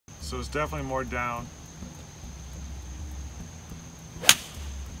so it's definitely more down.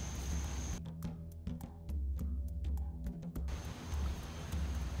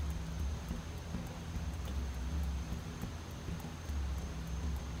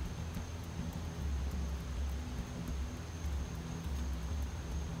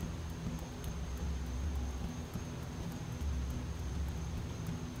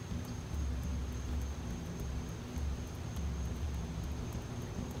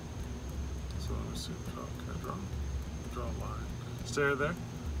 So let me see, draw a line. Stay there,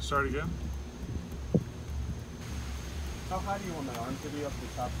 start again. How high do you want my arm to be up the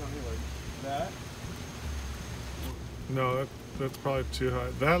top, Tony? Like that? No, that's probably too high.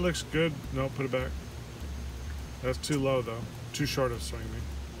 That looks good. No, put it back. That's too low though. Too short of swing me.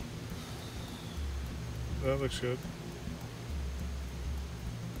 That looks good.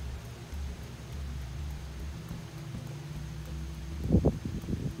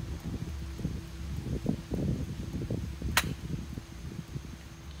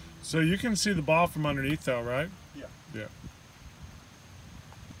 So you can see the ball from underneath though, right? Yeah. Yeah.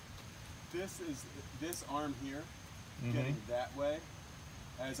 This arm here, getting that way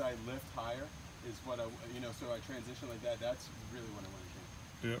as I lift higher is what I, so I transition like that. That's really what I want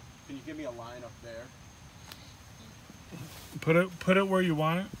to do. Yep. Can you give me a line up there? Put it where you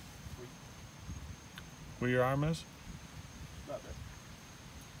want it. Where your arm is. About there.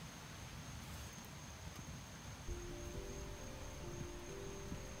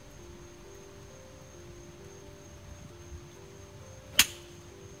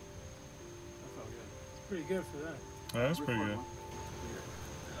 That felt good. It's pretty good for that. Yeah, that's pretty good.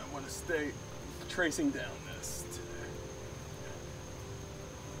 I want to stay tracing down this.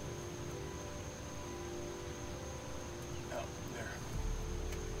 Oh,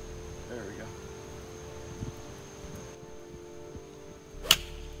 there we go.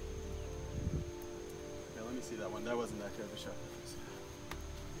 Okay, let me see that one. That wasn't that good of a shot.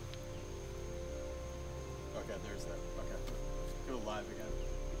 Okay, there's that. Okay, go live again.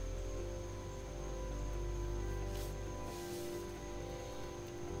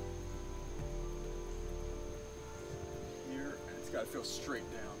 Got to feel straight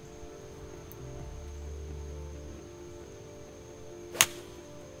down.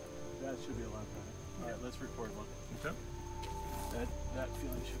 That should be a lot better. All right, let's record one. Okay. That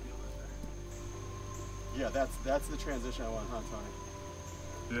feeling should be a lot better. Yeah, that's the transition I want, huh,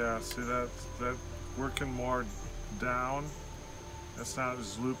 Tony? Yeah. See that working more down. That's not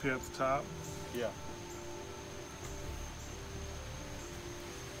as loopy at the top. Yeah.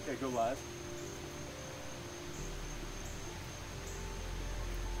 Okay, go live.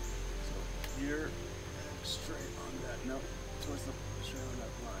 Here, straight on that. No, towards the straight on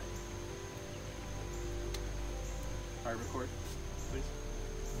that line. All right, record, please.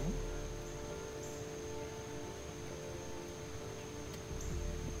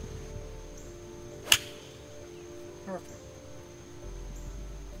 Perfect.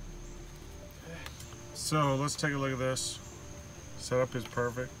 So let's take a look at this. Setup is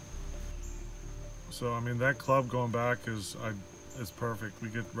perfect. So I mean that club going back is perfect. We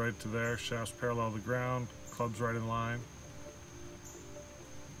get right to there, shafts parallel to the ground, club's right in line.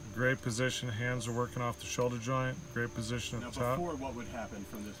 Great position, hands are working off the shoulder joint, great position at the top. Before, what would happen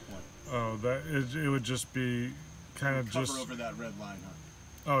from this point? Oh, it would just be kind of just cover over that red line,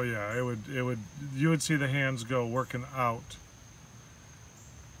 huh? Oh yeah, you would see the hands go working out.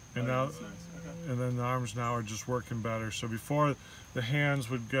 And now that's nice. Okay. And then the arms now are just working better. So before the hands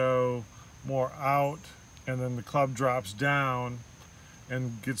would go more out and then the club drops down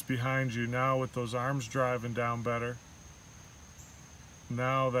and gets behind you. Now with those arms driving down better,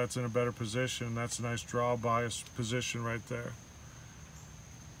 now that's in a better position. That's a nice draw bias position right there.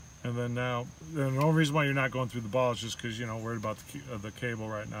 And then now, the only reason why you're not going through the ball is just because, worried about the cable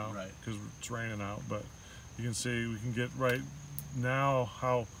right now. Right. Because it's raining out. But you can see we can get right now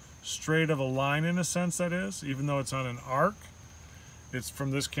how straight of a line in a sense that is, even though it's on an arc. It's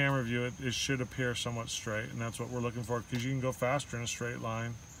from this camera view, it should appear somewhat straight, and that's what we're looking for, because you can go faster in a straight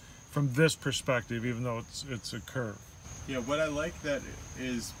line from this perspective, even though it's a curve. Yeah, what I like that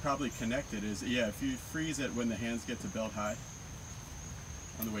is probably connected is, if you freeze it when the hands get to belt high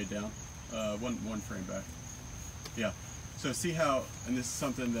on the way down, one frame back. Yeah, so see how, and this is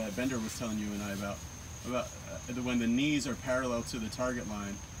something that Bender was telling you and I about when the knees are parallel to the target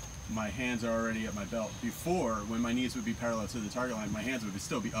line, my hands are already at my belt. Before, when my knees would be parallel to the target line, my hands would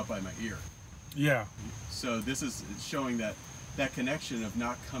still be up by my ear. Yeah. So this is showing that connection of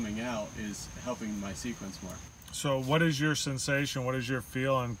not coming out is helping my sequence more. So what is your sensation? What is your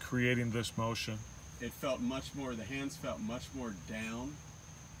feel on creating this motion? It felt much more, the hands felt much more down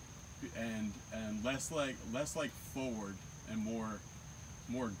and less like forward and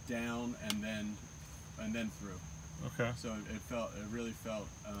more down and then through. Okay. So it really felt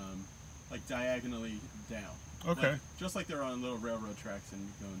like diagonally down. Okay. Like, just like they're on little railroad tracks and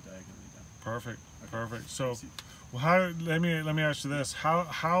going diagonally down. Perfect. Okay. Perfect. So, well, let me ask you this: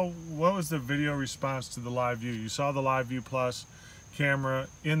 what was the video response to the Live View? You saw the Live View Plus camera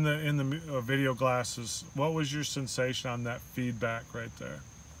in the video glasses. What was your sensation on that feedback right there?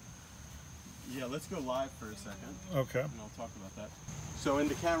 Yeah, let's go live for a second. Okay. And I'll talk about that. So in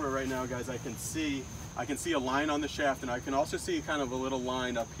the camera right now, guys, I can see a line on the shaft, and I can also see kind of a little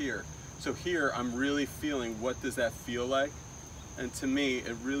line up here. So here, I'm really feeling what does that feel like, and to me,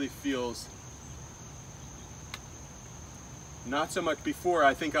 it really feels not so much. Before,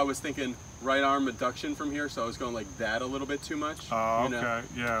 I think I was thinking right arm adduction from here, so I was going like that a little bit too much. Oh, you know? okay,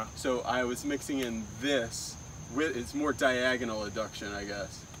 yeah. So I was mixing in this with, it's more diagonal adduction, I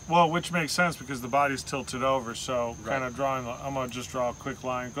guess. Well, which makes sense because the body's tilted over, so Right. kind of I'm going to just draw a quick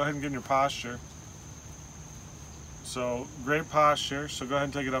line. Go ahead and get in your posture. So, great posture. So go ahead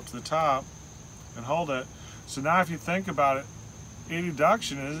and take it up to the top and hold it. So now if you think about it,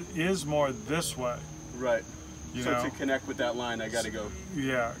 adduction is more this way. Right. You So know? to connect with that line, I got to go.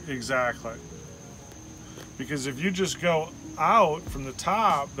 Yeah, exactly. Because if you just go out from the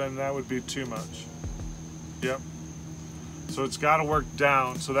top, then that would be too much. Yep. So it's got to work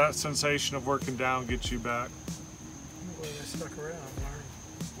down. So that sensation of working down gets you back. Boy, they stuck around.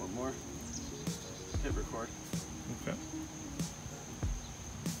 One more. Hit record. Okay.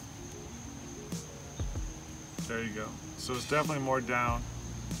 There you go. So it's definitely more down.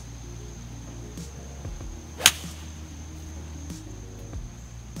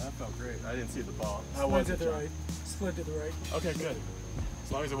 That felt great. I didn't see the ball. How Slid was to it, the John? right. Slid to the right. Okay, good.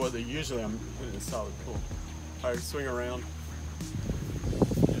 As long as it wasn't. Usually I'm hitting a solid pull. All right, swing around.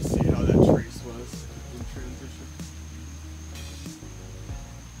 Just see how that trace was in transition.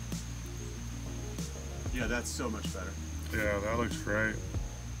 Yeah, that's so much better. Yeah, that looks great.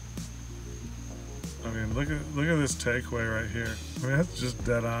 I mean, look at this takeaway right here. I mean, that's just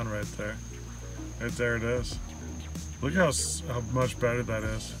dead on right there. Right there it is. Look how much better that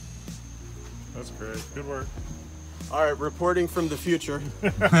is. That's great. Good work. All right, reporting from the future.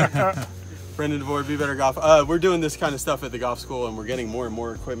 Brendan DeVore, Be Better Golf. We're doing this kind of stuff at the golf school, and we're getting more and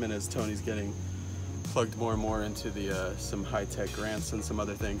more equipment as Tony's getting plugged more and more into the some high-tech grants and some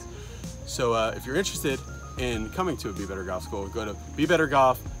other things. So if you're interested in coming to a Be Better Golf School, go to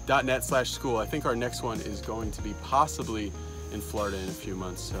bebettergolf.net/school. I think our next one is going to be possibly in Florida in a few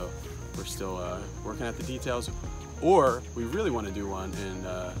months, so we're still working out the details. Or we really want to do one in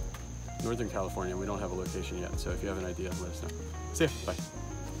Northern California. We don't have a location yet, so if you have an idea, let us know. See ya. Bye.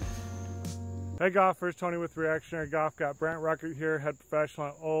 Hey golfers, Tony with Reactionary Golf. Got Brent Ruckert here, head professional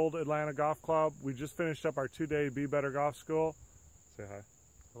at OLDE Atlanta Golf Club. We just finished up our 2-day Be Better Golf School. Say hi.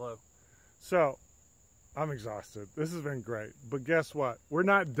 Hello. So, I'm exhausted. This has been great. But guess what? We're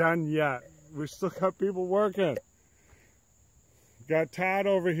not done yet. We still got people working. Got Todd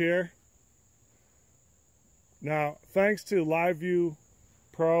over here. Now, thanks to Live View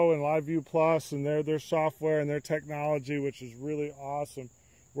Pro and Live View Plus and their software and their technology, which is really awesome,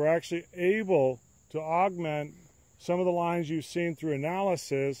 we're actually able to augment some of the lines you've seen through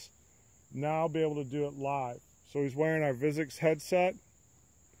analysis, now be able to do it live. So he's wearing our vuzix headset.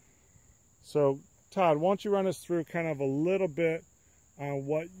 So Todd, why don't you run us through kind of a little bit on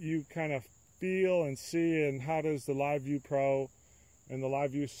what you kind of feel and see, and how does the Live View Pro and the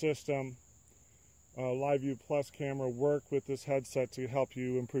Live View system, Live View Plus camera work with this headset to help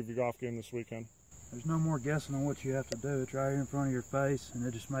you improve your golf game this weekend? There's no more guessing on what you have to do. It's right here in front of your face, and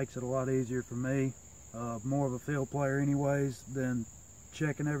it just makes it a lot easier for me. More of a field player anyways than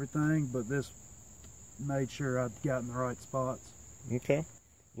checking everything, but this made sure I'd gotten the right spots. Okay.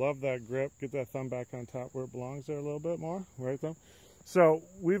 Love that grip. Get that thumb back on top where it belongs there a little bit more. Right thumb. So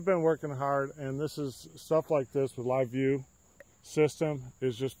we've been working hard, and this is stuff like this with Live View system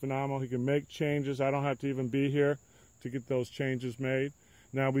is just phenomenal. He can make changes. I don't have to even be here to get those changes made.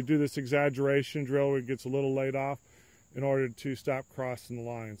 Now we do this exaggeration drill where it gets a little laid off in order to stop crossing the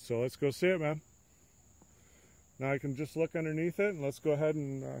line. So let's go see it, man. Now I can just look underneath it, and let's go ahead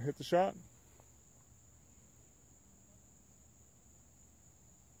and hit the shot.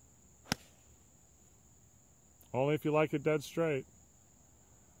 Only if you like it dead straight.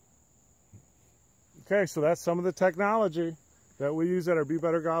 Okay, so that's some of the technology that we use at our Be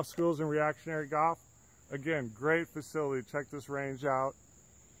Better Golf schools and Reactionary Golf. Again, great facility. Check this range out.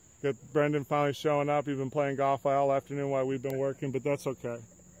 Got Brendan finally showing up. He's been playing golf all afternoon while we've been working, but that's okay.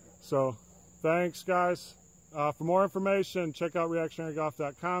 So, thanks, guys. For more information, check out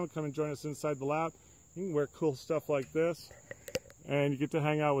reactionarygolf.com. Come and join us inside the lab. You can wear cool stuff like this, and you get to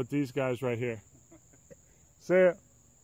hang out with these guys right here. See ya.